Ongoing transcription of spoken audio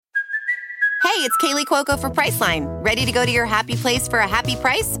Hey, it's Kaylee Cuoco for Priceline. Ready to go to your happy place for a happy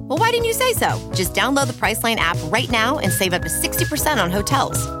price? Well, why didn't you say so? Just download the Priceline app right now and save up to 60% on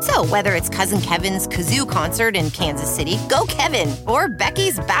hotels. So whether it's Cousin Kevin's Kazoo Concert in Kansas City, go Kevin, or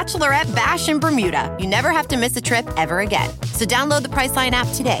Becky's Bachelorette Bash in Bermuda, you never have to miss a trip ever again. So download the Priceline app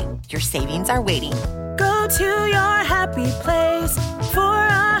today. Your savings are waiting. Go to your happy place for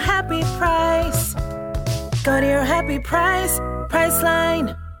a happy price. Go to your happy price,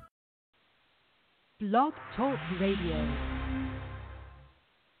 Priceline. Blog Talk Radio.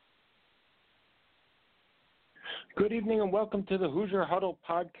 Good evening and welcome to the Hoosier Huddle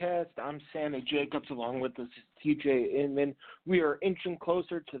podcast. I'm Sammy Jacobs. Along with us is TJ Inman. We are inching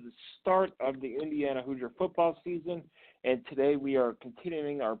closer to the start of the Indiana Hoosier football season, and today we are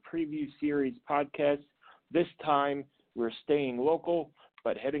continuing our preview series podcast. This time we're staying local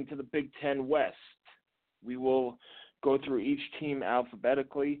but heading to the Big Ten West. We will go through each team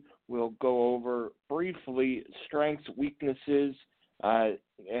alphabetically. We'll go over briefly strengths, weaknesses,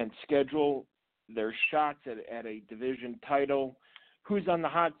 and schedule, their shots at a division title, who's on the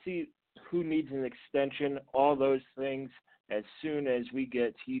hot seat, who needs an extension, all those things as soon as we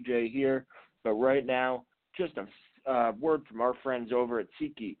get TJ here. But right now, just a word from our friends over at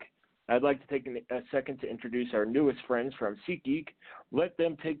SeatGeek. I'd like to take a second to introduce our newest friends from SeatGeek. Let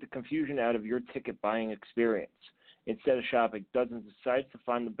them take the confusion out of your ticket buying experience. Instead of shopping dozens of sites to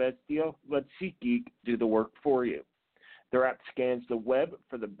find the best deal, let SeatGeek do the work for you. Their app scans the web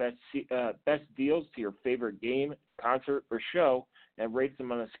for the best deals to your favorite game, concert, or show and rates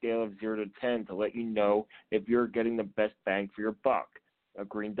them on a scale of 0 to 10 to let you know if you're getting the best bang for your buck. A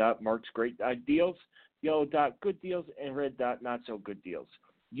green dot marks great deals, yellow dot good deals, and red dot not so good deals.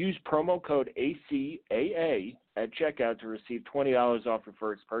 Use promo code ACAA at checkout to receive $20 off your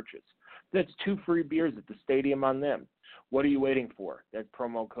first purchase. That's 2 free beers at the stadium on them. What are you waiting for? That's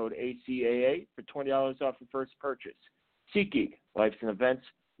promo code ACAA for $20 off your first purchase. SeatGeek, Life's and Events,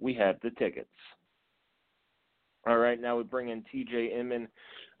 we have the tickets. All right, now we bring in TJ Inman.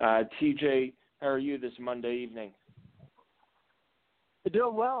 TJ, how are you this Monday evening?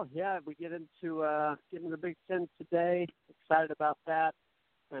 Doing well, yeah. We get into the Big Ten today. Excited about that.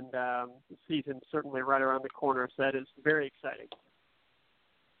 And the season's certainly right around the corner, so that is very exciting.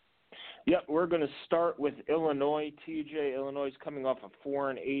 Yep, we're going to start with Illinois. TJ, Illinois is coming off a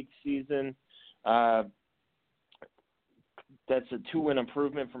 4-8 season. That's a 2-win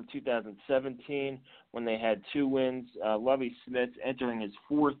improvement from 2017 when they had 2 wins. Lovie Smith entering his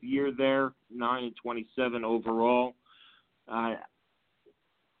 4th year there, 9-27 overall.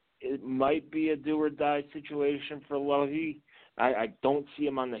 It might be a do-or-die situation for Lovie. I don't see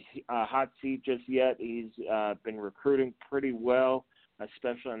him on the hot seat just yet. He's been recruiting pretty well,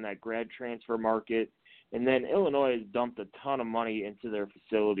 especially in that grad transfer market. And then Illinois has dumped a ton of money into their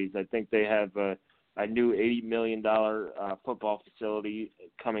facilities. I think they have a new $80 million football facility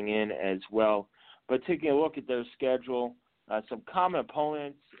coming in as well. But taking a look at their schedule, some common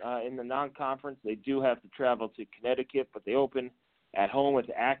opponents in the non-conference. They do have to travel to Connecticut, but they open at home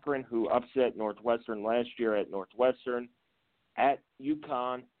with Akron, who upset Northwestern last year at Northwestern, at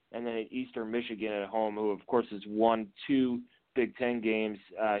UConn, and then at Eastern Michigan at home, who, of course, has won 2 Big Ten games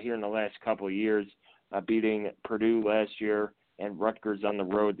here in the last couple of years, beating Purdue last year and Rutgers on the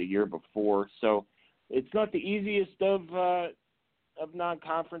road the year before. So it's not the easiest of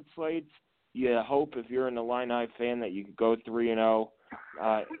non-conference slates. You hope if you're an Illini fan that you could go 3-0.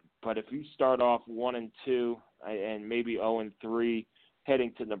 But if you start off 1-2 and maybe 0-3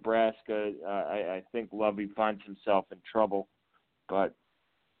 heading to Nebraska, I think Lovie finds himself in trouble. But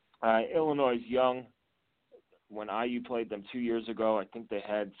Illinois is young. When IU played them 2 years ago, I think they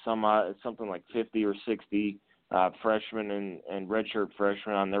had something like 50 or 60 freshmen and redshirt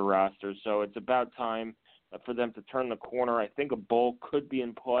freshmen on their roster. So it's about time for them to turn the corner. I think a bowl could be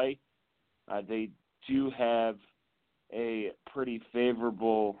in play. They do have a pretty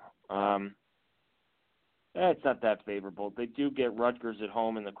favorable it's not that favorable. They do get Rutgers at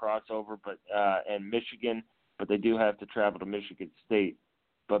home in the crossover, but and Michigan, but they do have to travel to Michigan State.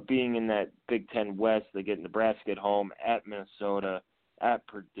 But being in that Big Ten West, they get Nebraska at home, at Minnesota, at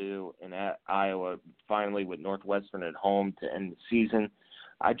Purdue, and at Iowa, finally with Northwestern at home to end the season.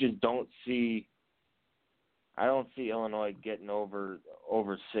 I don't see Illinois getting over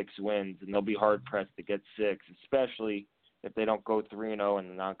 6 wins, and they'll be hard-pressed to get 6, especially if they don't go 3-0 in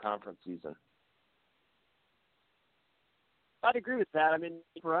the non-conference season. I'd agree with that. I mean,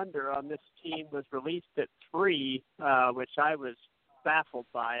 over-under on this team was released at 3, which I was baffled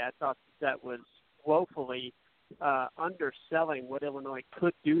by. I thought that was woefully underselling what Illinois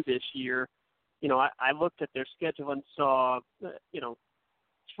could do this year. You know, I looked at their schedule and saw,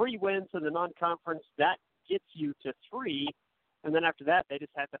 3 wins in the non-conference, that gets you to 3. And then after that, they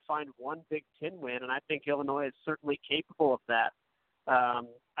just have to find one Big Ten win, and I think Illinois is certainly capable of that.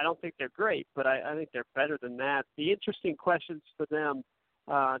 I don't think they're great, but I think they're better than that. The interesting questions for them,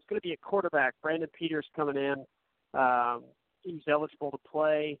 it's going to be a quarterback. Brandon Peters coming in. He's eligible to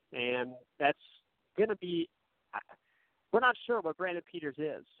play, and that's going to be – we're not sure what Brandon Peters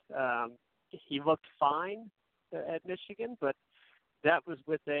is. He looked fine at Michigan, but that was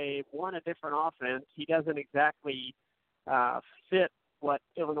with a different offense. He doesn't exactly fit what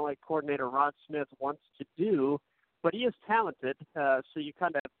Illinois coordinator Rod Smith wants to do, but he is talented, so you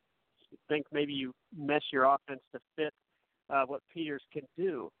kind of think maybe you mesh your offense to fit what Peters can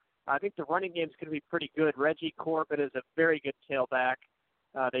do. I think the running game is going to be pretty good. Reggie Corbett is a very good tailback.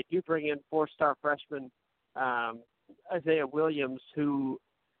 They do bring in 4-star freshman Isaiah Williams, who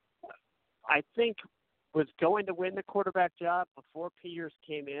I think was going to win the quarterback job before Peters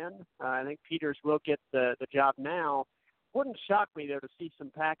came in. I think Peters will get the job now. Wouldn't shock me, though, to see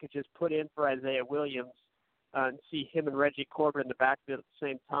some packages put in for Isaiah Williams and see him and Reggie Corbett in the backfield at the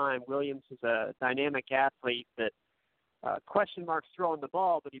same time. Williams is a dynamic athlete that question marks throwing the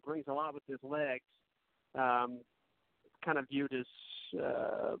ball, but he brings a lot with his legs. Kind of viewed as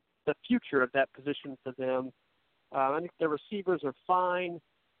the future of that position for them. I think the receivers are fine.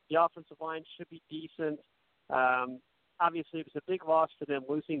 The offensive line should be decent. Obviously, it was a big loss for them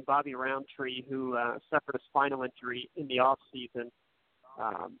losing Bobby Roundtree, who suffered a spinal injury in the offseason,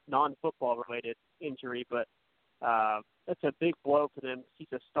 non-football related injury, but that's a big blow for them.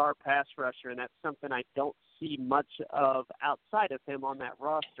 He's a star pass rusher, and that's something I don't see much of outside of him on that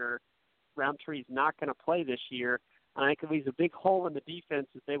roster. Roundtree's not going to play this year, and I think it leaves a big hole in the defense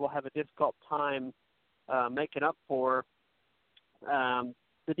that they will have a difficult time making up for.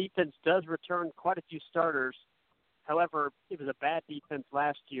 The defense does return quite a few starters. However, it was a bad defense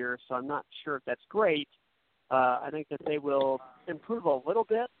last year, so I'm not sure if that's great. I think that they will improve a little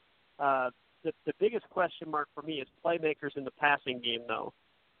bit. The biggest question mark for me is playmakers in the passing game, though.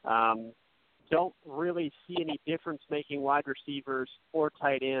 Don't really see any difference-making wide receivers or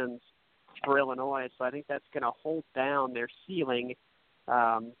tight ends for Illinois, so I think that's going to hold down their ceiling.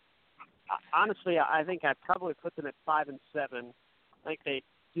 Honestly, I think I'd probably put them at 5-7. I think they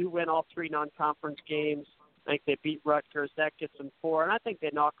do win all 3 non-conference games. I think they beat Rutgers. That gets them 4. And I think they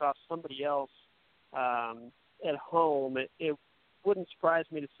knock off somebody else at home. It wouldn't surprise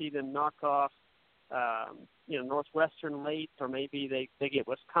me to see them knock off, Northwestern late, or maybe they get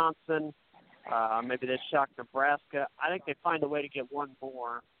Wisconsin. Maybe they shock Nebraska. I think they find a way to get one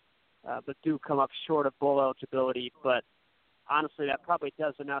more, but do come up short of bowl eligibility. But honestly, that probably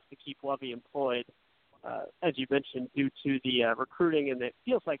does enough to keep Lovie employed, as you mentioned, due to the recruiting, and it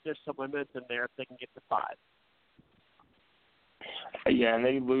feels like there's some momentum there if they can get to 5. Yeah, and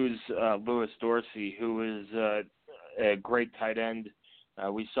they lose Lewis Dorsey, who is a great tight end.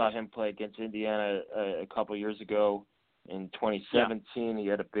 We saw him play against Indiana a couple years ago in 2017. Yeah. He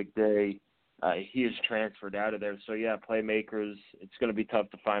had a big day. He is transferred out of there. So, yeah, playmakers, it's going to be tough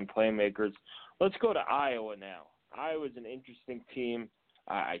to find playmakers. Let's go to Iowa now. Iowa's an interesting team.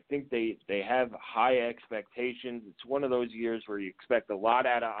 I think they have high expectations. It's one of those years where you expect a lot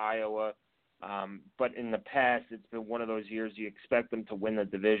out of Iowa, but in the past it's been one of those years you expect them to win the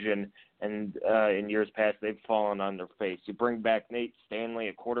division, and in years past they've fallen on their face. You bring back Nate Stanley,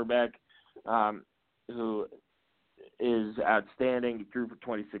 a quarterback who is outstanding. He threw for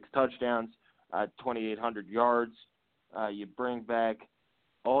 26 touchdowns, 2,800 yards. You bring back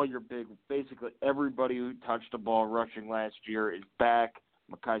all your basically everybody who touched the ball rushing last year is back.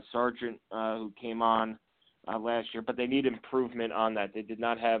 Mekhi Sargent, who came on last year, but they need improvement on that. They did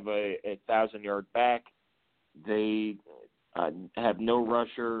not have a 1,000-yard back. They have no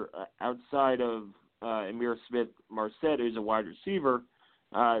rusher outside of Amir Smith-Marset, who's a wide receiver,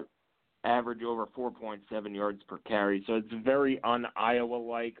 average over 4.7 yards per carry. So it's very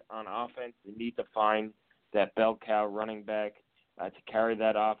un-Iowa-like on offense. They need to find that bell cow running back to carry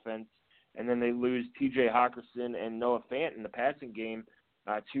that offense. And then they lose T.J. Hockerson and Noah Fant in the passing game,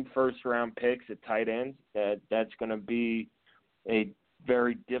 2 first-round picks at tight ends. That's going to be a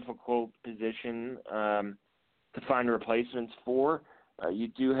very difficult position to find replacements for. You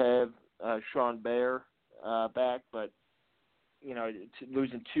do have Sean Baer back, but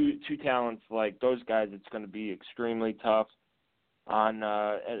losing two talents like those guys, it's going to be extremely tough.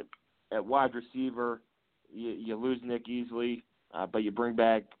 At wide receiver, you lose Nick Easley, but you bring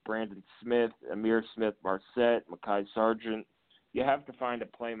back Brandon Smith, Amir Smith-Marset, Mekhi Sargent. You have to find a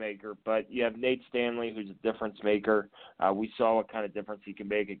playmaker, but you have Nate Stanley, who's a difference maker. We saw what kind of difference he can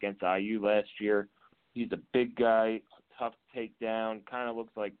make against IU last year. He's a big guy, tough to take down. Kind of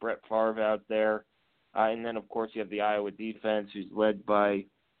looks like Brett Favre out there. And then, of course, you have the Iowa defense, who's led by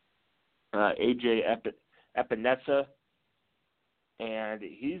A.J. Epinesa. And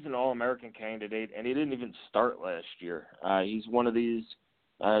he's an All-American candidate, and he didn't even start last year. He's one of these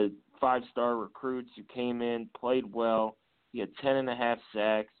five-star recruits who came in, played well. He had 10.5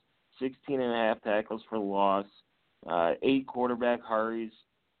 sacks, 16.5 tackles for loss, 8 quarterback hurries.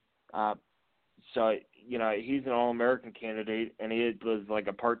 So, he's an All-American candidate, and he was like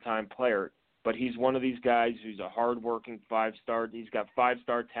a part-time player. But he's one of these guys who's a hard-working five-star. He's got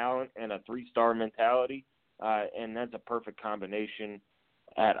five-star talent and a three-star mentality. And that's a perfect combination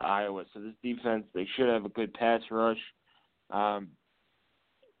at Iowa. So this defense, they should have a good pass rush.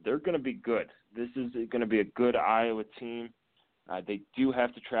 They're going to be good. This is going to be a good Iowa team. They do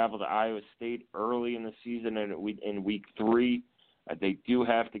have to travel to Iowa State early in the season in week 3. They do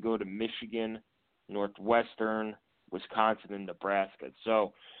have to go to Michigan, Northwestern, Wisconsin, and Nebraska.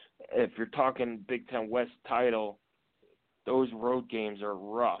 So if you're talking Big Ten West title, those road games are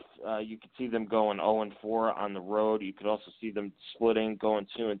rough. You could see them going 0-4 on the road. You could also see them splitting, going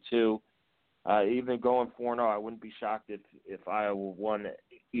 2-2. Even going 4-0, I wouldn't be shocked if Iowa won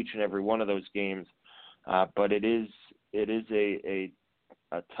each and every one of those games. But it is a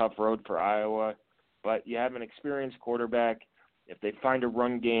tough road for Iowa. But you have an experienced quarterback. If they find a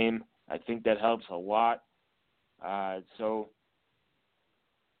run game, I think that helps a lot. So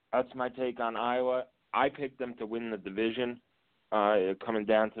that's my take on Iowa. I picked them to win the division. Coming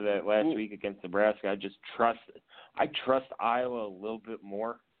down to that last week against Nebraska, I trust Iowa a little bit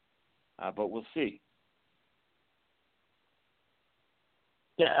more, but we'll see.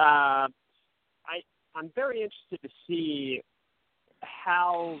 Yeah, I'm very interested to see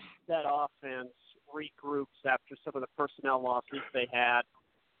how that offense regroups after some of the personnel losses they had.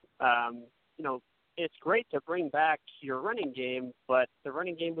 It's great to bring back your running game, but the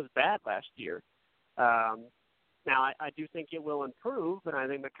running game was bad last year. Now, I do think it will improve, and I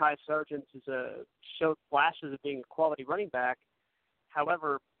think Mekhi Sargent showed flashes of being a quality running back.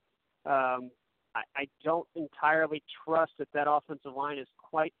 However, I don't entirely trust that offensive line is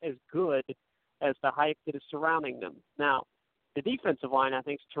quite as good as the hype that is surrounding them. Now, the defensive line, I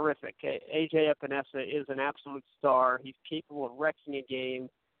think, is terrific. A.J. Epinesa is an absolute star. He's capable of wrecking a game.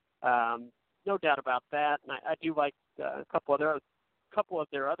 No doubt about that. And I do like a couple of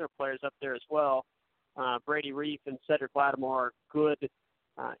their other players up there as well. Brady Reef and Cedric Lattimore are good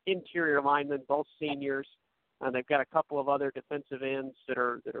interior linemen, both seniors. They've got a couple of other defensive ends that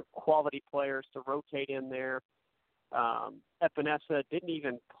are quality players to rotate in there. Epinesa didn't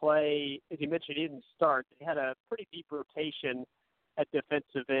even play, as you mentioned, he didn't start. They had a pretty deep rotation at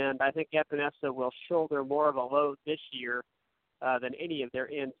defensive end. I think Epinesa will shoulder more of a load this year than any of their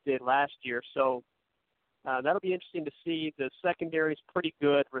ends did last year. So that'll be interesting to see. The secondary is pretty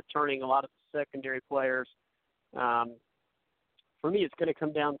good, returning a lot of the secondary players. For me, it's going to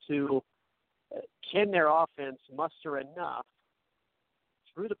come down to can their offense muster enough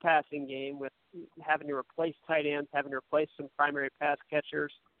through the passing game with having to replace tight ends, having to replace some primary pass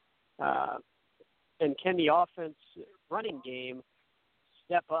catchers, and can the offense running game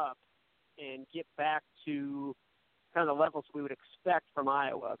step up and get back to kind of the levels we would expect from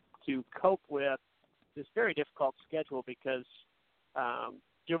Iowa to cope with this very difficult schedule, because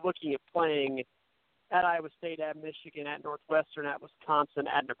you're looking at playing at Iowa State, at Michigan, at Northwestern, at Wisconsin,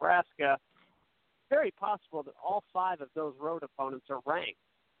 at Nebraska. Very possible that all 5 of those road opponents are ranked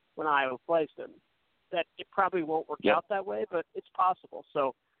when Iowa plays them. That it probably won't work out that way, but it's possible.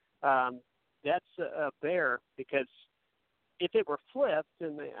 So that's a bear, because if it were flipped,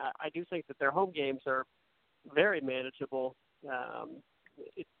 and I do think that their home games are very manageable.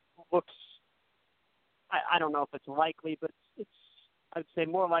 It looks, I don't know if it's likely, but it's I'd say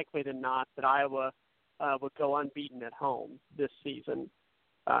more likely than not that Iowa would go unbeaten at home this season.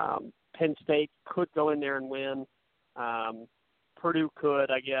 Penn State could go in there and win. Purdue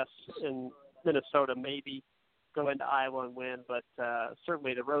could, I guess, and Minnesota maybe go into Iowa and win, but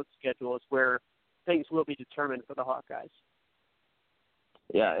certainly the road schedule is where things will be determined for the Hawkeyes.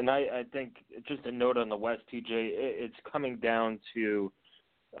 Yeah, and I think just a note on the West, TJ, it's coming down to,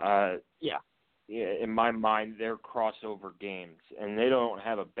 in my mind, their crossover games, and they don't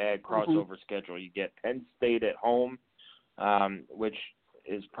have a bad crossover schedule. You get Penn State at home, which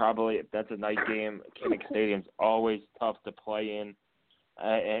is probably, if that's a night game, Kinnick Stadium's always tough to play in,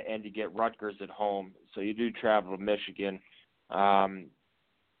 and you get Rutgers at home, so you do travel to Michigan.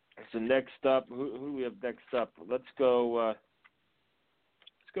 So next up, who do we have next up? Let's go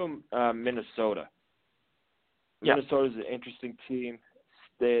Minnesota. Yeah. Minnesota's an interesting team.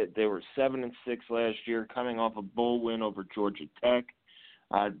 They were 7-6 last year, coming off a bowl win over Georgia Tech.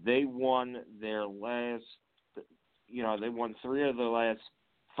 They won their last, they won 3 of their last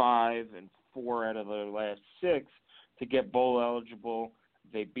 5 and 4 out of their last 6 to get bowl eligible.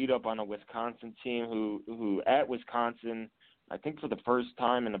 They beat up on a Wisconsin team who at Wisconsin, I think for the first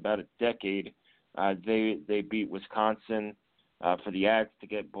time in about a decade, they beat Wisconsin for the Axe to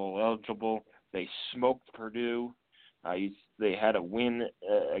get bowl eligible. They smoked Purdue. They had a win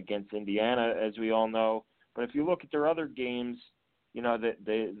against Indiana, as we all know. But if you look at their other games,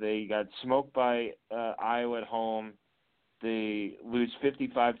 they got smoked by Iowa at home. They lose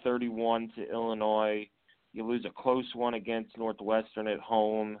 55-31 to Illinois. You lose a close one against Northwestern at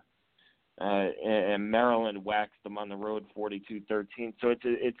home. And Maryland waxed them on the road 42-13. So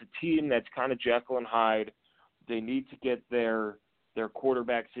it's a team that's kind of Jekyll and Hyde. They need to get their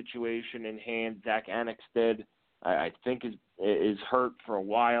quarterback situation in hand. Zach Annexstad, I think, is hurt for a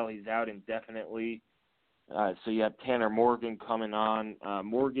while. He's out indefinitely. So you have Tanner Morgan coming on.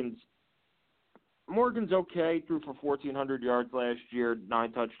 Morgan's okay. Threw for 1,400 yards last year,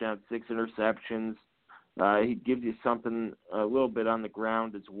 9 touchdowns, 6 interceptions. He gives you something a little bit on the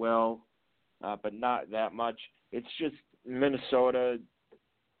ground as well, but not that much. It's just Minnesota.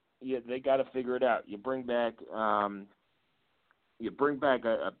 Yeah, they got to figure it out. You bring back a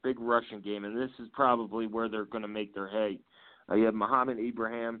big rushing game, and this is probably where they're going to make their hay. You have Muhammad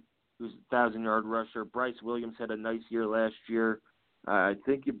Ibrahim, who's a 1,000-yard rusher. Bryce Williams had a nice year last year. I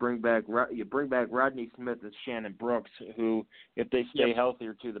think you bring back Rodney Smith and Shannon Brooks, who, if they stay healthy,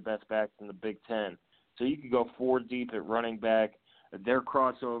 are 2 of the best backs in the Big Ten. So you could go 4 deep at running back. Their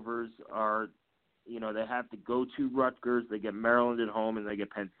crossovers are, they have to go to Rutgers, they get Maryland at home, and they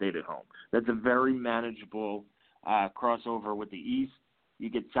get Penn State at home. That's a very manageable crossover with the East. You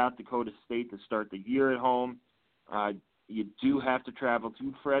get South Dakota State to start the year at home. You do have to travel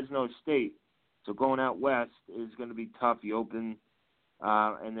to Fresno State. So going out west is going to be tough. You open,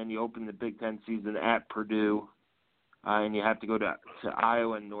 and then you open the Big Ten season at Purdue, and you have to go to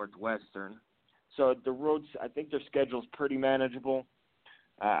Iowa and Northwestern. So the roads, I think their schedule's pretty manageable.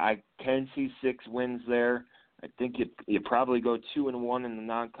 I can see 6 wins there. I think you probably go 2-1 in the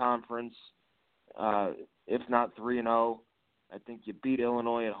non-conference, if not 3-0. I think you beat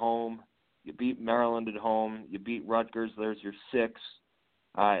Illinois at home. You beat Maryland at home. You beat Rutgers. There's your 6.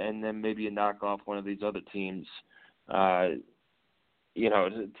 And then maybe you knock off one of these other teams, to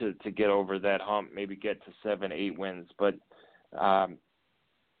get over that hump, maybe get to 7-8 wins. But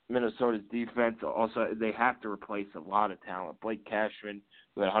Minnesota's defense also, they have to replace a lot of talent. Blake Cashman,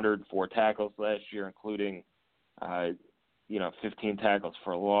 who had 104 tackles last year, including 15 tackles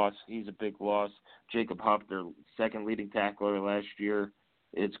for a loss. He's a big loss. Jacob Huff, their second leading tackler last year,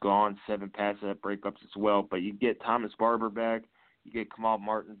 it's gone. 7 pass breakups as well. But you get Thomas Barber back, you get Kamal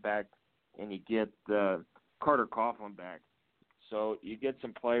Martin back, and you get Carter Coughlin back. So you get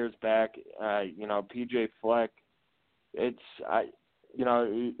some players back. PJ Fleck, he's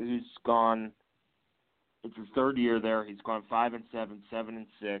gone. It's his 3rd year there. He's gone 5-7, 7-6.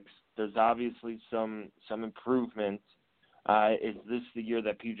 There's obviously some improvement. Is this the year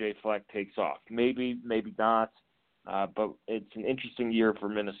that PJ Fleck takes off? Maybe, maybe not. But it's an interesting year for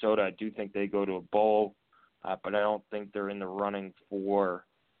Minnesota. I do think they go to a bowl, but I don't think they're in the running for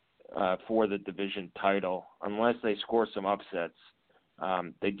the division title unless they score some upsets.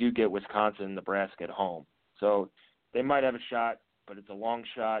 They do get Wisconsin and Nebraska at home, so they might have a shot, but it's a long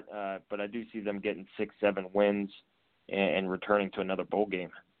shot. But I do see them getting 6-7 wins and returning to another bowl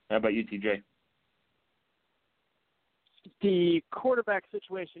game. How about you, TJ? The quarterback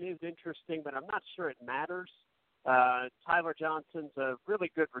situation is interesting, but I'm not sure it matters. Tyler Johnson's a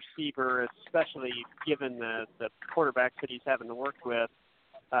really good receiver, especially given the quarterbacks that he's having to work with,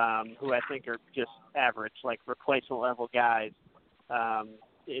 who I think are just average, like replacement level guys.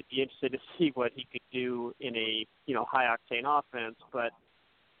 It'd be interesting to see what he could do in a high octane offense, but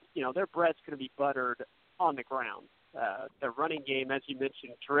their bread's going to be buttered on the ground. Their running game, as you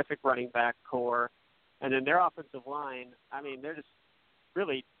mentioned, terrific running back core, and then their offensive line. I mean, they're just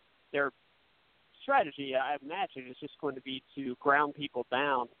really their strategy, I imagine, is just going to be to ground people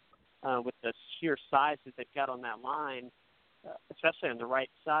down with the sheer size that they've got on that line, especially on the right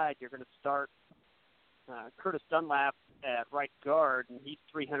side. You're going to start Curtis Dunlap at right guard, and he's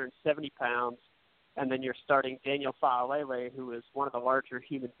 370 pounds, and then you're starting Daniel Faalele, who is one of the larger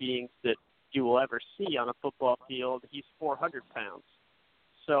human beings that you will ever see on a football field. He's 400 pounds.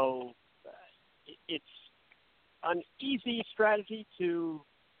 So it's an easy strategy to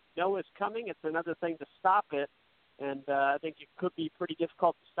know is coming. It's another thing to stop it, and I think it could be pretty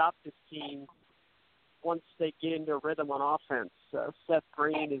difficult to stop this team once they get into a rhythm on offense. Seth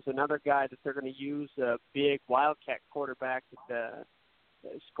Green is another guy that they're going to use, a big Wildcat quarterback that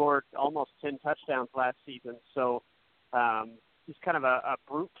scored almost 10 touchdowns last season. So he's kind of a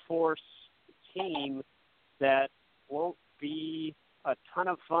brute force team that won't be a ton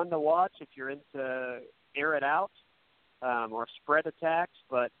of fun to watch if you're into air it out or spread attacks,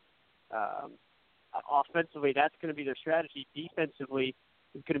 but offensively, that's going to be their strategy. Defensively,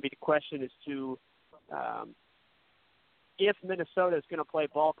 is going to be the question as to if Minnesota is going to play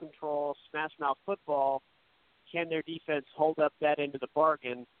ball control, smash mouth football, can their defense hold up that end of the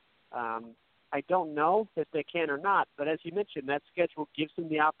bargain? I don't know if they can or not, but as you mentioned, that schedule gives them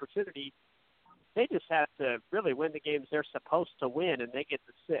the opportunity. They just have to really win the games they're supposed to win, and they get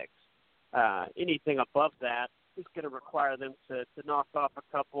the 6. Anything above that is going to require them to knock off a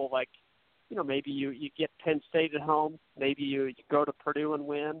couple, like, maybe you get Penn State at home, maybe you go to Purdue and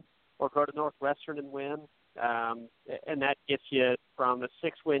win, or go to Northwestern and win, and that gets you from a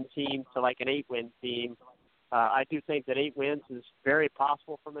 6-win team to like an 8-win team. I do think that 8 wins is very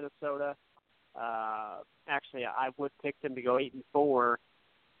possible for Minnesota. Actually, I would pick them to go 8-4,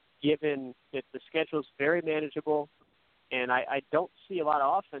 given that the schedule is very manageable, and I don't see a lot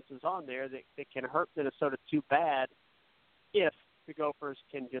of offenses on there that can hurt Minnesota too bad if the Gophers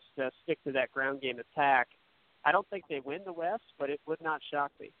can just stick to that ground game attack. I don't think they win the West, but it would not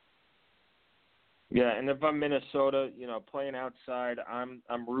shock me. Yeah, and if I'm Minnesota, playing outside, I'm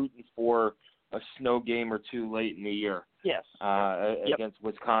rooting for a snow game or two late in the year. Yes. Against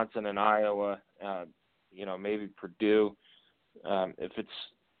Wisconsin and Iowa, maybe Purdue. If it's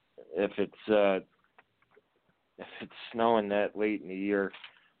snowing that late in the year,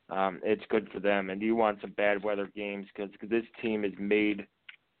 it's good for them. And you want some bad weather games because this team is made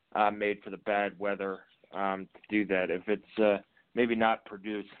for the bad weather to do that. If it's maybe not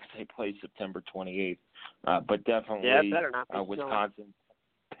Purdue, they play September 28th, but definitely better not be Wisconsin,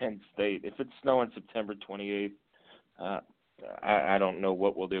 Penn State. If it's snowing September 28th, I don't know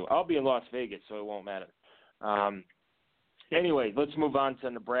what we'll do. I'll be in Las Vegas, so it won't matter. Anyway, let's move on to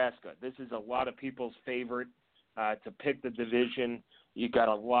Nebraska. This is a lot of people's favorite to pick the division. You got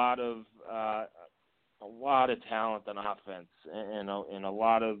a lot of talent on offense and a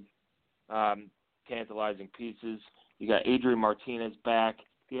lot of tantalizing pieces. You got Adrian Martinez back.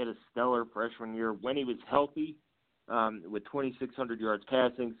 He had a stellar freshman year when he was healthy, with 2,600 yards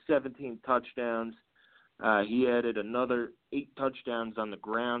passing, 17 touchdowns. He added another 8 touchdowns on the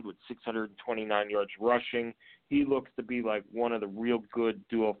ground with 629 yards rushing. He looks to be like one of the real good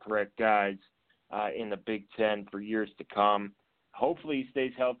dual-threat guys in the Big Ten for years to come. Hopefully he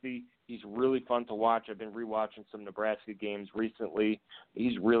stays healthy. He's really fun to watch. I've been rewatching some Nebraska games recently.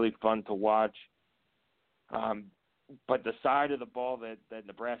 He's really fun to watch. But the side of the ball that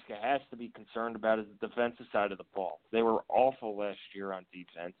Nebraska has to be concerned about is the defensive side of the ball. They were awful last year on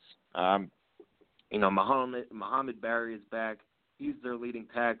defense. Muhammad Barry is back. He's their leading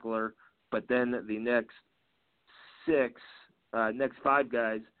tackler. But then the next 5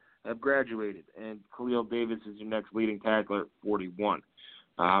 guys have graduated, and Khalil Davis is your next leading tackler at 41.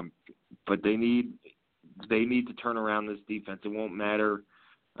 But they need to turn around this defense. It won't matter.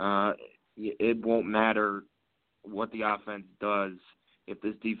 It won't matter what the offense does if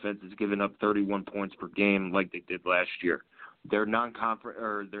this defense is giving up 31 points per game like they did last year. Their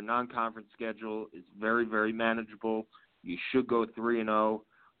non-conference schedule is very, very manageable. You should go 3-0.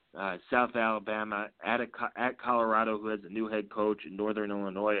 South Alabama at Colorado, who has a new head coach, and Northern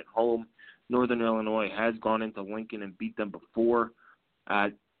Illinois at home. Northern Illinois has gone into Lincoln and beat them before.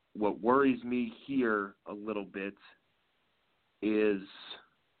 What worries me here a little bit is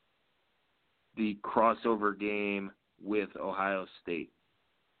the crossover game with Ohio State.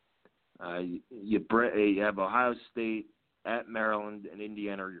 You have Ohio State at Maryland and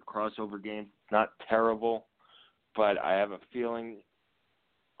Indiana are your crossover games. It's not terrible, but I have a feeling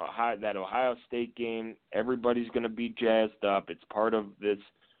that Ohio State game, everybody's going to be jazzed up. It's part of this,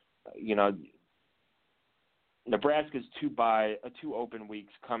 Nebraska's 2 open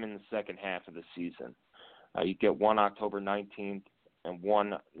weeks come in the second half of the season. You get one October 19th and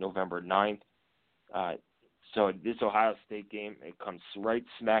one November 9th. So this Ohio State game, it comes right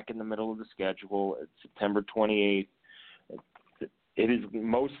smack in the middle of the schedule. It's September 28th. It is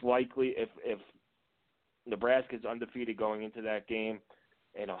most likely, if Nebraska's undefeated going into that game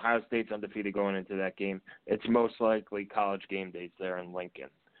and Ohio State's undefeated going into that game, it's most likely College game days there in Lincoln.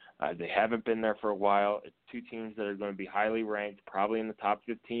 They haven't been there for a while. It's 2 teams that are going to be highly ranked, probably in the top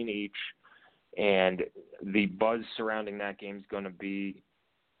 15 each, and the buzz surrounding that game is going to be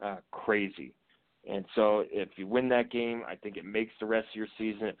crazy. And so if you win that game, I think it makes the rest of your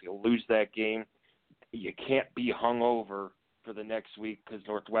season. If you lose that game, you can't be hungover for the next week because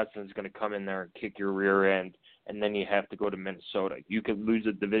Northwestern's going to come in there and kick your rear end, and then you have to go to Minnesota. You could lose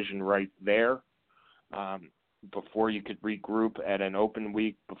a division right there before you could regroup at an open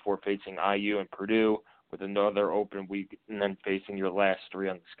week before facing IU and Purdue with another open week and then facing your last three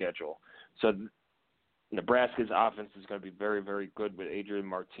on the schedule. So Nebraska's offense is going to be very, very good with Adrian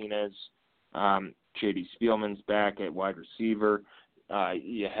Martinez. J.D. Spielman's back at wide receiver.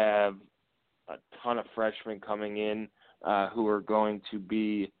 You have a ton of freshmen coming in who are going to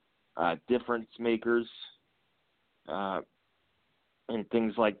be difference makers and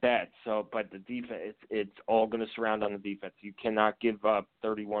things like that. So, but the defense, it's all going to surround on the defense. You cannot give up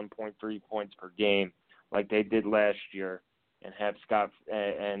 31.3 points per game like they did last year and have Scott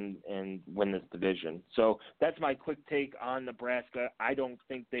and win this division. So that's my quick take on Nebraska. I don't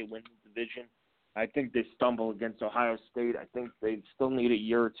think they win the division. I think they stumble against Ohio State. I think they still need a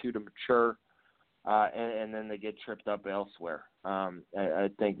year or two to mature, and then they get tripped up elsewhere. I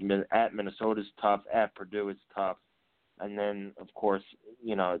think at Minnesota's tough, at Purdue is tough, and then of course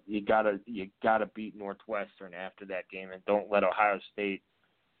you gotta beat Northwestern after that game, and don't let Ohio State.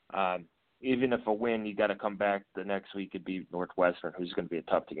 Even if a win, you got to come back the next week and beat Northwestern, who's going to be a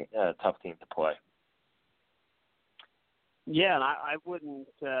tough team to play. Yeah, and I wouldn't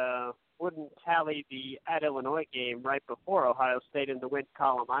tally the at Illinois game right before Ohio State in the win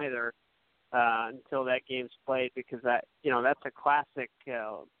column either until that game's played, because that's a classic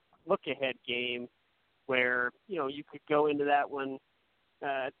look ahead game where you could go into that one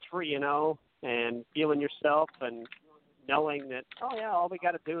 3-0 and feeling yourself and knowing that all we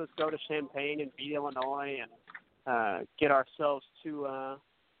got to do is go to Champaign and beat Illinois and get ourselves to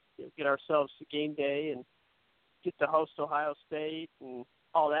game day and get to host Ohio State and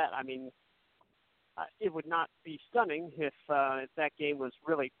all that. I mean, it would not be stunning if that game was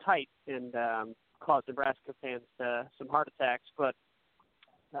really tight and caused Nebraska fans some heart attacks. But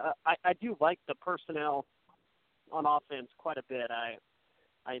I do like the personnel on offense quite a bit.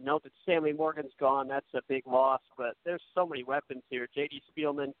 I know that Stanley Morgan's gone. That's a big loss, but there's so many weapons here. J.D.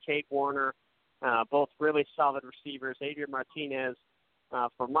 Spielman, Cade Warner, both really solid receivers. Adrian Martinez,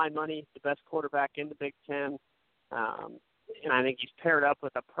 for my money, the best quarterback in the Big Ten. And I think he's paired up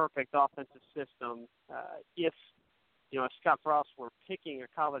with a perfect offensive system. If Scott Frost were picking a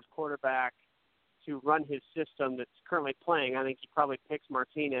college quarterback to run his system that's currently playing, I think he probably picks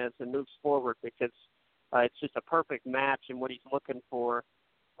Martinez and moves forward because it's just a perfect match in what he's looking for.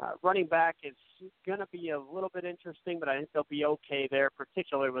 Running back is going to be a little bit interesting, but I think they'll be okay there,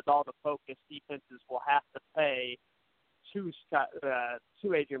 particularly with all the focus defenses will have to pay to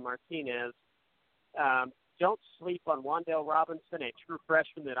Adrian Martinez. Don't sleep on Wan'Dale Robinson, a true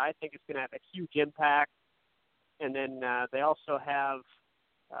freshman that I think is going to have a huge impact. And then they also have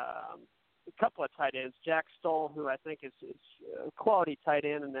a couple of tight ends, Jack Stoll, who I think is a quality tight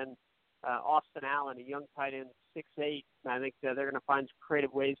end, and then Austin Allen, a young tight end, 6'8". I think they're going to find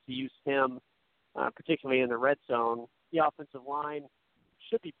creative ways to use him, particularly in the red zone. The offensive line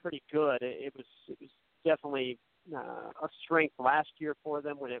should be pretty good. It was definitely a strength last year for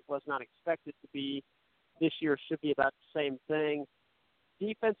them when it was not expected to be. This year should be about the same thing.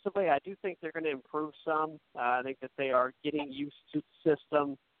 Defensively, I do think they're going to improve some. I think that they are getting used to the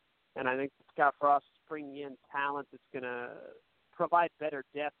system, and I think Scott Frost is bringing in talent that's going to provide better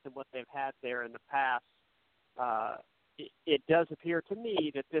depth than what they've had there in the past. It does appear to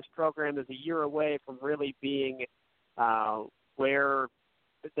me that this program is a year away from really being where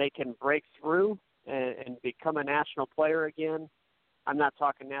they can break through and become a national player again. I'm not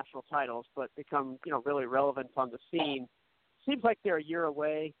talking national titles, but become really relevant on the scene. Seems like they're a year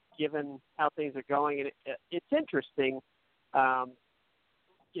away, given how things are going, and it's interesting.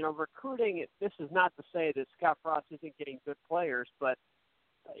 Recruiting. This is not to say that Scott Frost isn't getting good players, but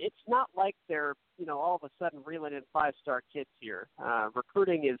it's not like they're all of a sudden reeling in 5-star kids here.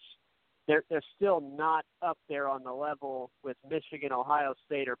 Recruiting is they're still not up there on the level with Michigan, Ohio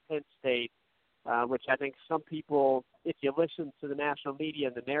State, or Penn State. Which I think some people, if you listen to the national media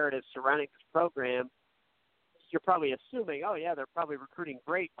and the narrative surrounding this program, you're probably assuming, they're probably recruiting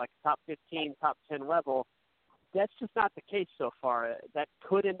great, like top 15, top 10 level. That's just not the case so far. That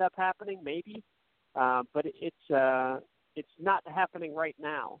could end up happening, maybe, but it's not happening right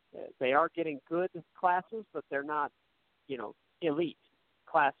now. They are getting good classes, but they're not, elite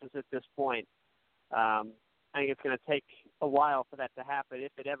classes at this point. I think it's going to take a while for that to happen,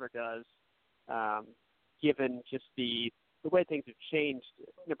 if it ever does. Given just the way things have changed.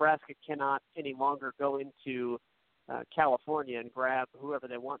 Nebraska cannot any longer go into California and grab whoever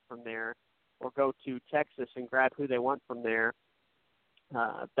they want from there, or go to Texas and grab who they want from there.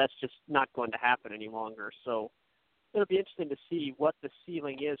 That's just not going to happen any longer. So it'll be interesting to see what the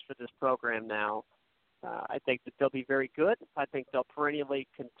ceiling is for this program now. I think that they'll be very good. I think they'll perennially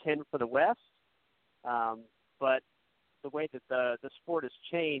contend for the West. But the way that the sport has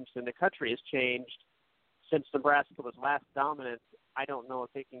changed and the country has changed since Nebraska was last dominant, I don't know if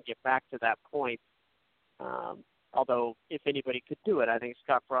they can get back to that point. Although if anybody could do it, I think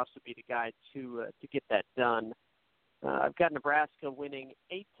Scott Frost would be the guy to get that done. I've got Nebraska winning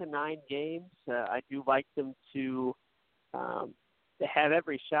 8 to 9 games. I do like them to have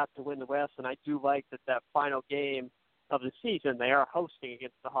every shot to win the West, and I do like that final game of the season they are hosting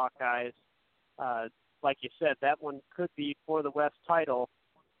against the Hawkeyes. Like you said, that one could be for the West title,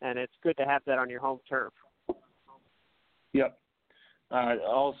 and it's good to have that on your home turf. Yep.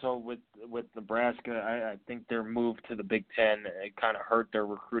 Also, with Nebraska, I think their move to the Big Ten, it kind of hurt their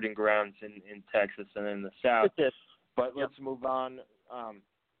recruiting grounds in Texas and in the South. It did. But let's move on.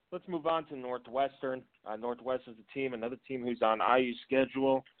 Let's move on to Northwestern. Northwestern's a team, another team who's on IU's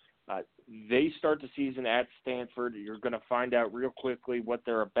schedule. They start the season at Stanford. You're going to find out real quickly what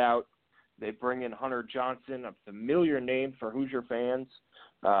they're about. They bring in Hunter Johnson, a familiar name for Hoosier fans.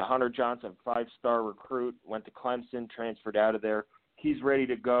 Hunter Johnson, 5-star recruit, went to Clemson, transferred out of there. He's ready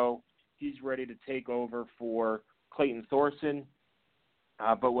to go. He's ready to take over for Clayton Thorson.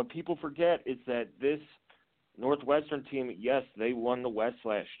 But what people forget is that this Northwestern team, yes, they won the West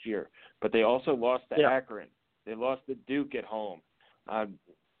last year, but they also lost to Akron. They lost to Duke at home.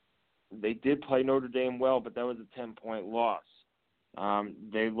 They did play Notre Dame well, but that was a 10-point loss.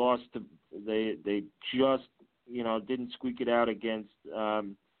 They lost to they just didn't squeak it out against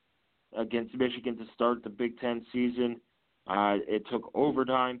Michigan to start the Big Ten season. It took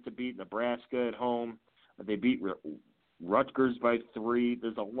overtime to beat Nebraska at home. They beat Rutgers by 3.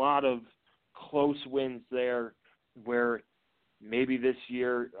 There's a lot of close wins there where maybe this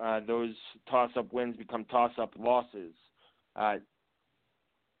year those toss-up wins become toss-up losses. I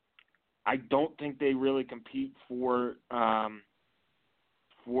don't think they really compete for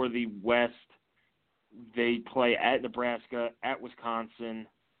the West. They play at Nebraska, at Wisconsin.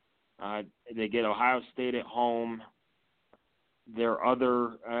 They get Ohio State at home. Their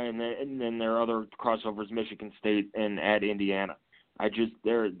other and then their other crossovers, Michigan State and at Indiana.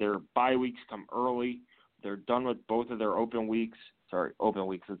 Their bye weeks come early. They're done with both of their open weeks. Sorry, open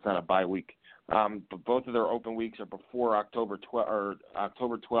weeks. It's not a bye week. But both of their open weeks are before October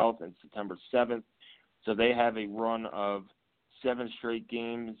 12th and September 7th. So they have a run of 7 straight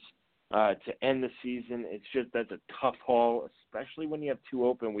games to end the season. It's just that's a tough haul, especially when you have 2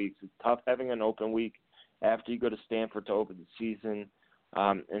 open weeks. It's tough having an open week after you go to Stanford to open the season,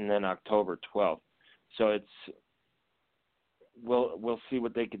 and then October 12th. So we'll see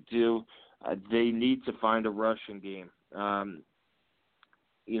what they could do. They need to find a rushing game.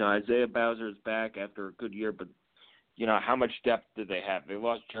 Isaiah Bowser is back after a good year, but how much depth do they have? They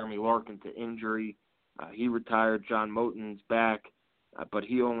lost Jeremy Larkin to injury. He retired. John Moten's back, but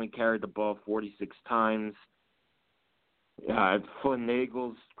he only carried the ball 46 times. Flynn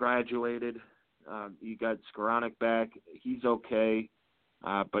Nagels graduated. You got Skoranek back. He's okay,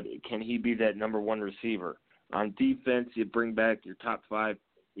 but can he be that number 1 receiver? On defense, you bring back your top five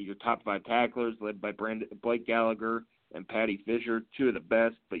tacklers, led by Blake Gallagher and Patty Fisher, 2 of the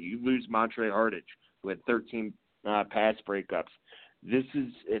best, but you lose Montre Hardage, who had 13 pass breakups.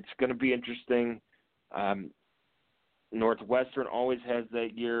 It's going to be interesting. Northwestern always has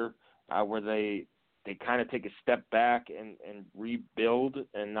that year where they kind of take a step back and rebuild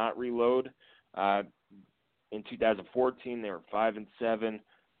and not reload. In 2014, they were 5-7.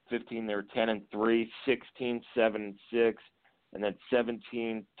 15, they were 10-3. 16, 7-6, and then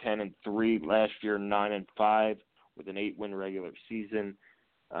 17, 10-3. Last year, 9-5 with an 8-win regular season.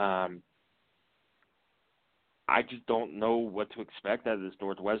 I just don't know what to expect out of this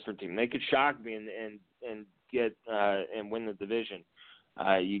Northwestern team. They could shock me and get and win the division.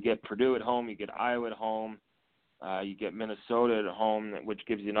 You get Purdue at home, you get Iowa at home, you get Minnesota at home, which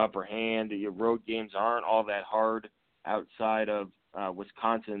gives you an upper hand. Your road games aren't all that hard outside of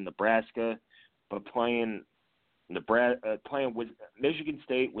Wisconsin and Nebraska, but playing with Michigan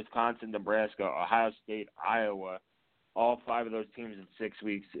State, Wisconsin, Nebraska, Ohio State, Iowa, all 5 of those teams in 6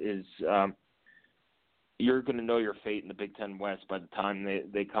 weeks is you're going to know your fate in the Big Ten West by the time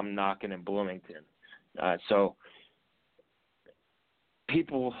they come knocking in Bloomington. So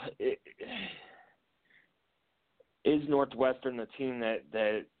people, is Northwestern the team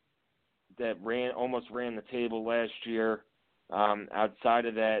that almost ran the table last year? Outside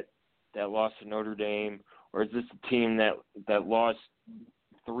of that loss to Notre Dame, or is this a team that lost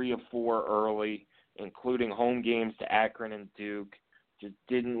 3 of 4 early, including home games to Akron and Duke, just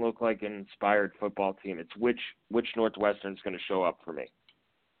didn't look like an inspired football team. It's which Northwestern's going to show up for me.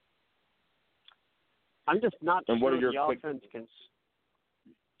 I'm just not and sure what are your the offense can.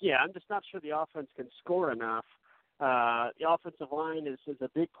 Yeah, I'm just not sure the offense can score enough. The offensive line is a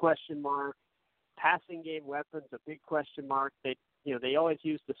big question mark. Passing game weapons, a big question mark. They always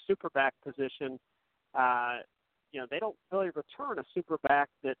use the super back position. They don't really return a super back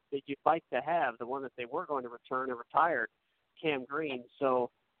that you'd like to have, the one that they were going to return and retired, Cam Green. So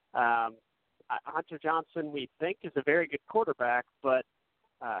Hunter Johnson, we think, is a very good quarterback, but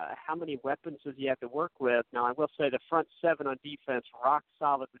how many weapons does he have to work with? Now, I will say the front seven on defense, rock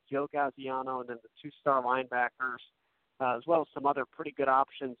solid with Joe Gaziano and then the two-star linebackers, as well as some other pretty good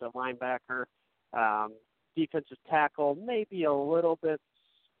options at linebacker. Defensive tackle, maybe a little bit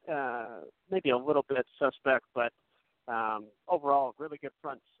suspect, but overall, really good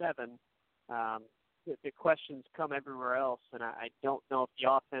front seven. The questions come everywhere else, and I don't know if the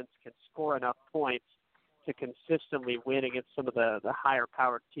offense can score enough points to consistently win against some of the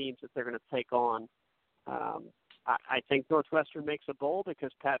higher-powered teams that they're going to take on. I think Northwestern makes a bowl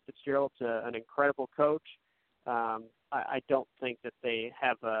because Pat Fitzgerald's an incredible coach. I don't think that they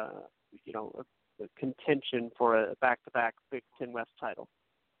have a contention for a back-to-back Big Ten West title.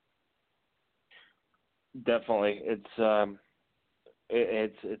 Definitely, it's a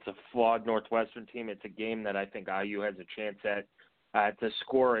flawed Northwestern team. It's a game that I think IU has a chance at to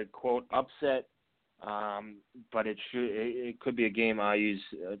score a quote upset, but it could be a game IU's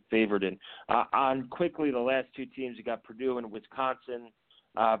favored in. On quickly, the last two teams, you got Purdue and Wisconsin.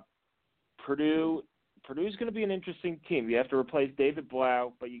 Purdue's going to be an interesting team. You have to replace David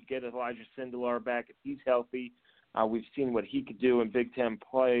Blau, but you get Elijah Sindelar back if he's healthy. We've seen what he could do in Big Ten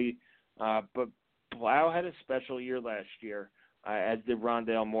play, but Blau had a special year last year, as did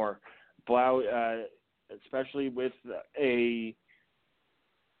Rondale Moore. Blau, especially with a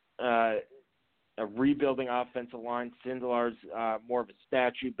rebuilding offensive line, Sindelar's more of a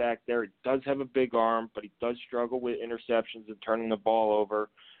statue back there. He does have a big arm, but he does struggle with interceptions and turning the ball over.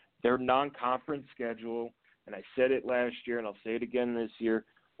 Their non-conference schedule, and I said it last year and I'll say it again this year,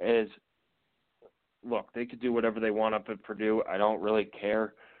 is, look, they could do whatever they want up at Purdue. I don't really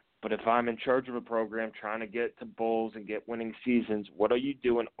care. But if I'm in charge of a program trying to get to bowls and get winning seasons, what are you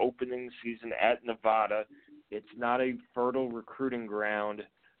doing opening season at Nevada? It's not a fertile recruiting ground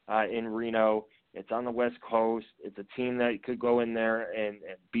in Reno. It's on the West Coast. It's a team that could go in there and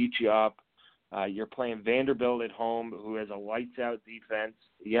beat you up. You're playing Vanderbilt at home, who has a lights-out defense.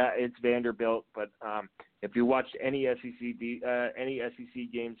 Yeah, it's Vanderbilt, but if you watched any SEC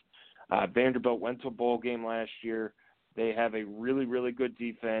games, Vanderbilt went to a bowl game last year. They have a really, really good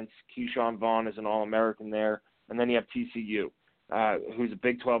defense. Keyshawn Vaughn is an All-American there. And then you have TCU, who's a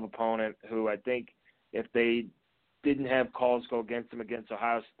Big 12 opponent, who I think if they didn't have calls go against them against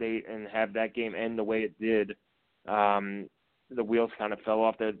Ohio State and have that game end the way it did, the wheels kind of fell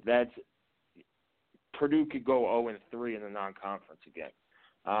off there. Purdue could go 0-3 in the non-conference again.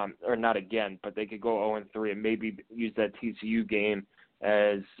 Or not again, but they could go 0-3 and maybe use that TCU game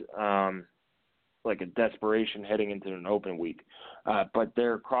as like a desperation heading into an open week. But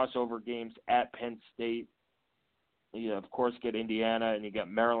their crossover games at Penn State, you of course get Indiana and you got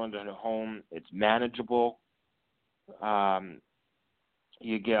Maryland at home. It's manageable. You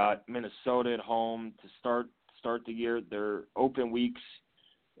got Minnesota at home to start the year. Their open weeks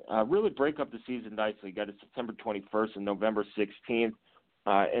really break up the season nicely. You got it September 21st and November 16th.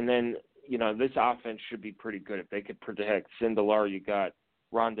 And then, this offense should be pretty good. If they could protect Sindelar, you got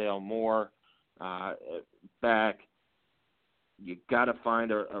Rondale Moore back. You got to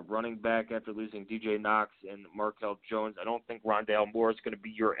find a running back after losing DJ Knox and Markel Jones. I don't think Rondale Moore is going to be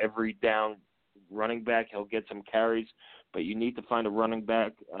your every down running back. He'll get some carries, but you need to find a running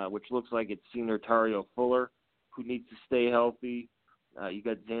back, which looks like it's Senior Tario Fuller, who needs to stay healthy. You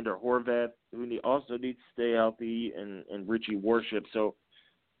got Xander Horvath, who also needs to stay healthy, and Richie Worship. So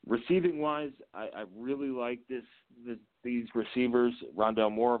receiving-wise, I really like these receivers.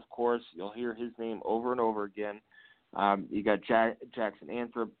 Rondale Moore, of course. You'll hear his name over and over again. You got Jackson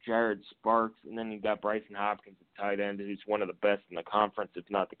Anthrop, Jared Sparks, and then you got Bryson Hopkins at tight end, who's one of the best in the conference, if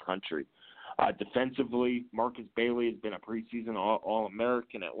not the country. Defensively, Marcus Bailey has been a preseason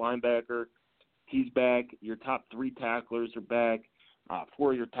All-American at linebacker. He's back. Your top 3 tacklers are back.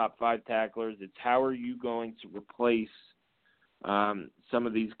 4 of your top 5 tacklers. It's how are you going to replace some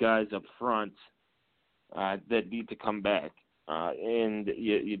of these guys up front that need to come back. And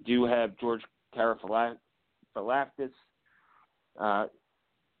you do have George Karafalakis,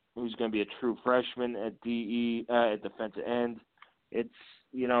 who's going to be a true freshman at DE at defensive end.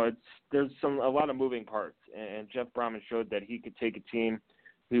 there's a lot of moving parts, and Jeff Brahman showed that he could take a team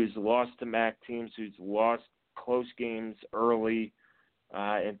who's lost to MAC teams, who's lost close games early,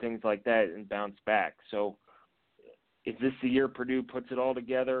 and things like that, and bounce back. So, is this the year Purdue puts it all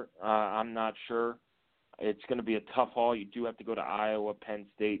together? I'm not sure. It's going to be a tough haul. You do have to go to Iowa, Penn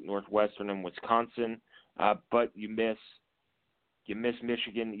State, Northwestern, and Wisconsin, but you miss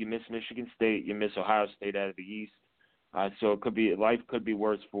Michigan, you miss Michigan State, you miss Ohio State out of the East. So life could be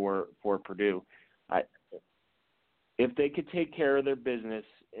worse for Purdue. If they could take care of their business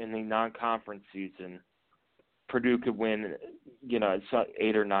in the non-conference season, Purdue could win,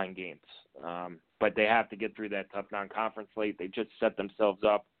 8 or 9 games. But they have to get through that tough non-conference slate. They just set themselves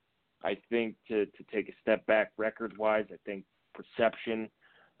up, I think, to take a step back record-wise. I think perception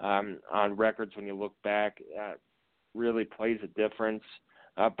on records when you look back really plays a difference.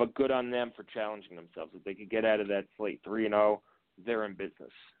 But good on them for challenging themselves. If they could get out of that slate 3-0, they're in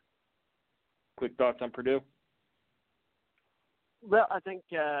business. Quick thoughts on Purdue? Well, I think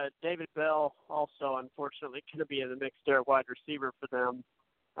David Bell also, unfortunately, going to be in the mix there, wide receiver for them,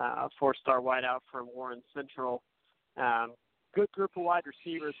 a 4-star wideout from Warren Central. Good group of wide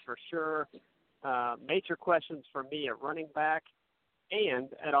receivers for sure. Major questions for me at running back and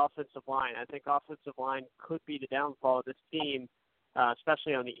at offensive line. I think offensive line could be the downfall of this team,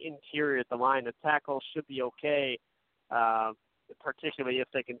 especially on the interior of the line. The tackles should be okay, particularly if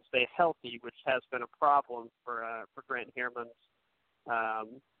they can stay healthy, which has been a problem for Grant Hermans.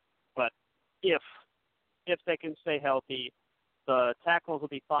 But if they can stay healthy, the tackles will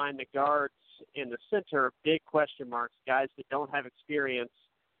be fine. The guards in the center, big question marks, guys that don't have experience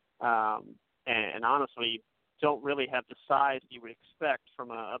and honestly don't really have the size you would expect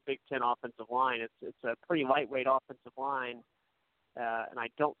from a Big Ten offensive line. It's a pretty lightweight offensive line, and I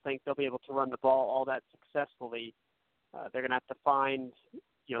don't think they'll be able to run the ball all that successfully. They're going to have to find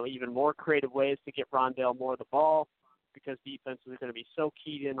even more creative ways to get Rondale Moore the ball, because defenses are going to be so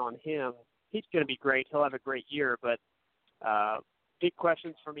keyed in on him. He's going to be great. He'll have a great year, but big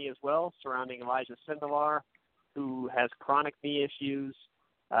questions for me as well surrounding Elijah Sindelar, who has chronic knee issues.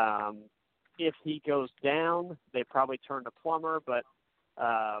 If he goes down, they probably turn to Plummer, but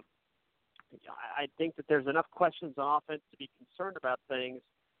I think that there's enough questions on offense to be concerned about things.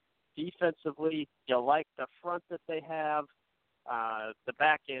 Defensively, you like the front that they have. The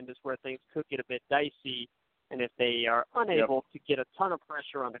back end is where things could get a bit dicey. And if they are unable to get a ton of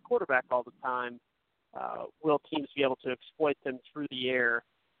pressure on the quarterback all the time, will teams be able to exploit them through the air?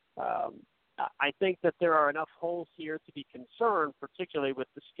 I think that there are enough holes here to be concerned, particularly with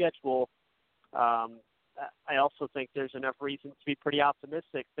the schedule. I also think there's enough reason to be pretty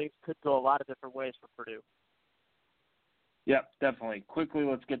optimistic. Things could go a lot of different ways for Purdue. Yeah, definitely. Quickly,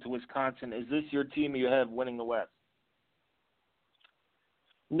 let's get to Wisconsin. Is this your team you have winning the West?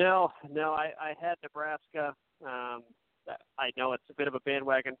 No, I had Nebraska. I know it's a bit of a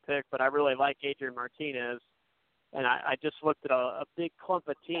bandwagon pick, but I really like Adrian Martinez. And I just looked at a big clump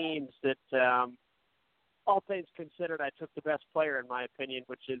of teams that, all things considered, I took the best player, in my opinion,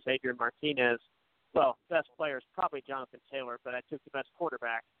 which is Adrian Martinez. Well, best player is probably Jonathan Taylor, but I took the best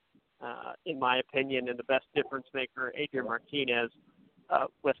quarterback, in my opinion, and the best difference maker, Adrian Martinez.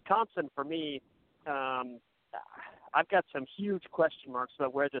 Wisconsin, for me, I've got some huge question marks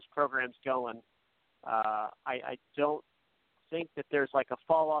about where this program's going. I don't think that there's like a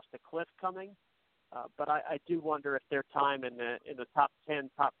fall off the cliff coming, but I do wonder if their time in the top 10,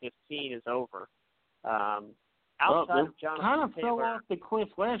 top 15 is over. Outside of Jonathan kind of Taylor, fell off the cliff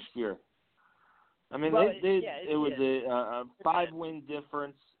last year. I mean, it was a 5-win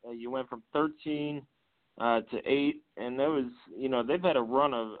difference. You went from 13 to 8, and there was, they've had a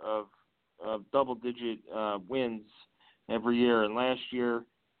run of double-digit wins every year. And last year,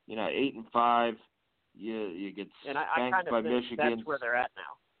 8-5, you get spanked by Michigan. That's where they're at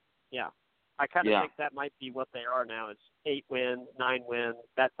now. Yeah, I kind of think that might be what they are now. It's 8 wins, 9 wins,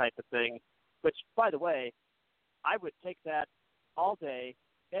 that type of thing. Which, by the way, I would take that all day,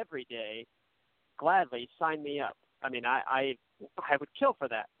 every day, gladly. Sign me up. I mean, I would kill for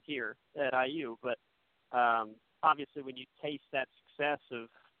that here at IU. But obviously, when you taste that success of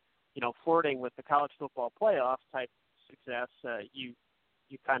flirting with the college football playoff type success, you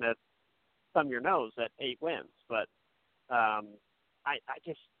kind of thumb your nose at 8 wins. But I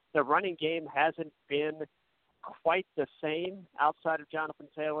just, the running game hasn't been quite the same outside of Jonathan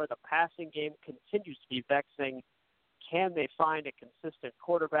Taylor. The passing game continues to be vexing. Can they find a consistent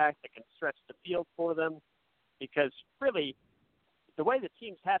quarterback that can stretch the field for them? Because really, the way the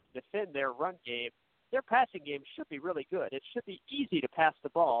teams have to defend their run game, their passing game should be really good. It should be easy to pass the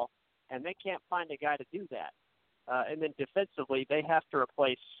ball, and they can't find a guy to do that. And then defensively, they have to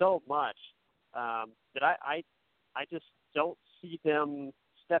replace so much that I just don't see them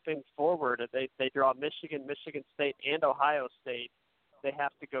stepping forward. They draw Michigan, Michigan State, and Ohio State. They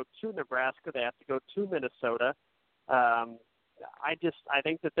have to go to Nebraska. They have to go to Minnesota. I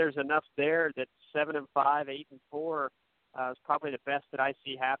think that there's enough there that 7-5, 8-4 is probably the best that I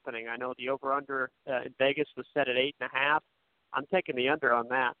see happening. I know the over/under in Vegas was set at 8.5. I'm taking the under on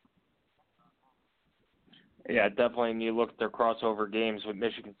that. Yeah, definitely. And you look at their crossover games with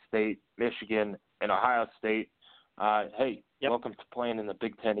Michigan State, Michigan, and Ohio State. Welcome to playing in the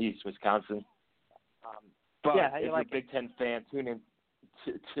Big Ten East, Wisconsin. But if you're a Big Ten fan, tune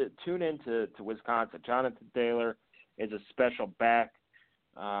in to Wisconsin. Jonathan Taylor is a special back,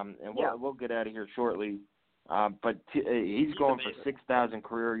 and we'll get out of here shortly. But he's going amazing. for 6,000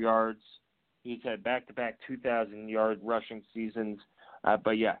 career yards. He's had back-to-back 2,000-yard rushing seasons.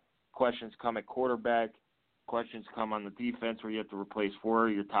 Questions come at quarterback. Questions come on the defense where you have to replace 4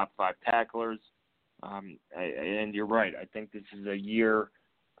 of your top 5 tacklers. And you're right. I think this is a year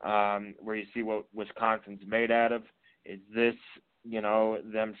where you see what Wisconsin's made out of. Is this,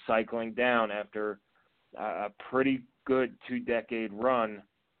 them cycling down after a pretty good 2-decade run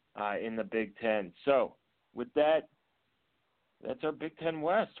in the Big Ten. So with that, that's our Big Ten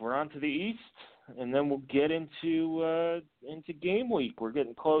West. We're on to the East, and then we'll get into game week. We're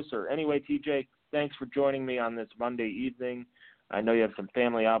getting closer. Anyway, TJ, thanks for joining me on this Monday evening. I know you have some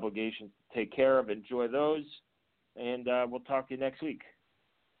family obligations to take care of. Enjoy those, and we'll talk to you next week.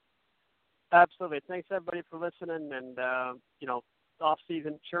 Absolutely. Thanks, everybody, for listening. And,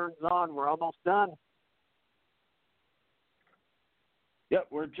 off-season churns on. We're almost done. Yep,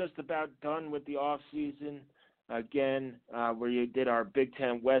 we're just about done with the off-season. Again, where you did our Big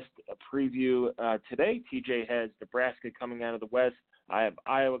Ten West preview today. TJ has Nebraska coming out of the West. I have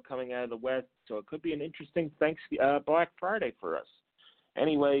Iowa coming out of the West. So it could be an interesting Black Friday for us.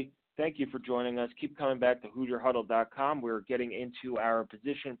 Anyway, thank you for joining us. Keep coming back to HoosierHuddle.com. We're getting into our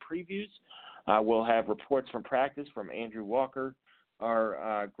position previews. We'll have reports from practice from Andrew Walker,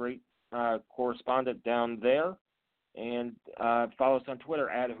 our great correspondent down there. And follow us on Twitter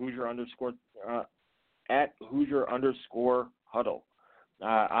at Hoosier_Huddle.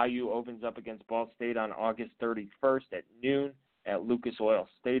 IU opens up against Ball State on August 31st at noon at Lucas Oil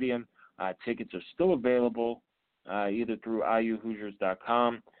Stadium. Tickets are still available either through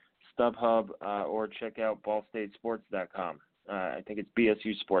IUHoosiers.com, StubHub, or check out BallStateSports.com. I think it's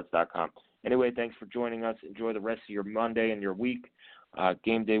BSUSports.com. Anyway, thanks for joining us. Enjoy the rest of your Monday and your week.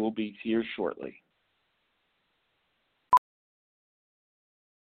 Game day will be here shortly.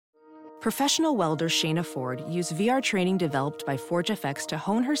 Professional welder Shayna Ford used VR training developed by ForgeFX to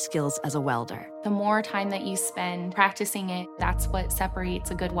hone her skills as a welder. The more time that you spend practicing it, that's what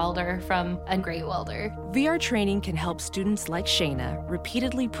separates a good welder from a great welder. VR training can help students like Shayna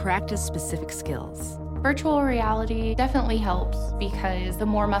repeatedly practice specific skills. Virtual reality definitely helps because the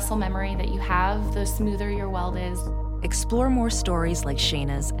more muscle memory that you have, the smoother your weld is. Explore more stories like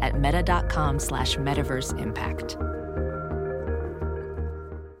Shayna's at meta.com/metaverseimpact.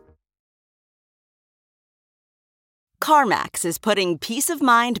 CarMax is putting peace of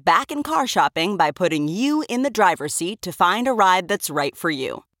mind back in car shopping by putting you in the driver's seat to find a ride that's right for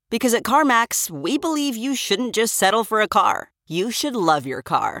you. Because at CarMax, we believe you shouldn't just settle for a car. You should love your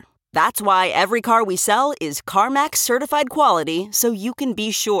car. That's why every car we sell is CarMax certified quality, so you can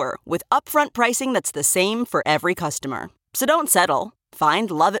be sure with upfront pricing that's the same for every customer. So don't settle. Find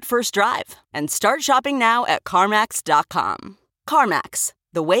love at first drive and start shopping now at CarMax.com. CarMax,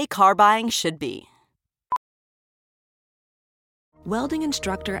 the way car buying should be. Welding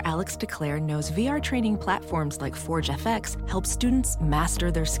instructor Alex DeClaire knows VR training platforms like ForgeFX help students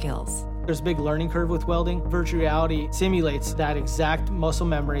master their skills. There's a big learning curve with welding. Virtual reality simulates that exact muscle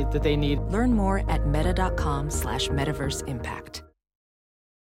memory that they need. Learn more at meta.com/metaverseimpact.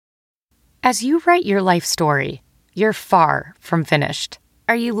 As you write your life story, you're far from finished.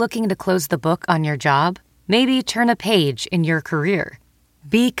 Are you looking to close the book on your job? Maybe turn a page in your career?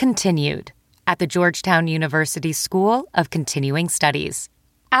 Be continued at the Georgetown University School of Continuing Studies.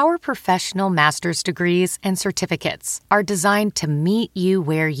 Our professional master's degrees and certificates are designed to meet you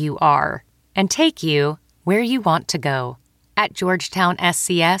where you are and take you where you want to go. At Georgetown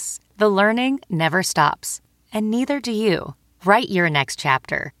SCS, the learning never stops, and neither do you. Write your next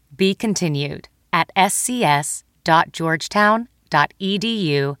chapter. Be continued at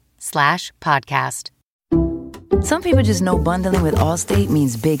scs.georgetown.edu/podcast. Some people just know bundling with Allstate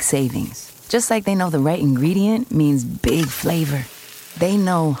means big savings. Just like they know the right ingredient means big flavor. They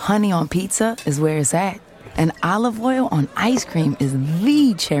know honey on pizza is where it's at. And olive oil on ice cream is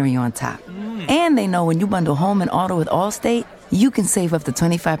the cherry on top. And they know when you bundle home and auto with Allstate, you can save up to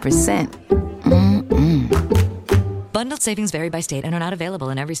 25%. Bundled savings vary by state and are not available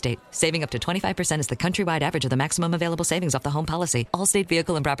in every state. Saving up to 25% is the countrywide average of the maximum available savings off the home policy. Allstate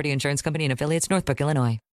Vehicle and Property Insurance Company and affiliates, Northbrook, Illinois.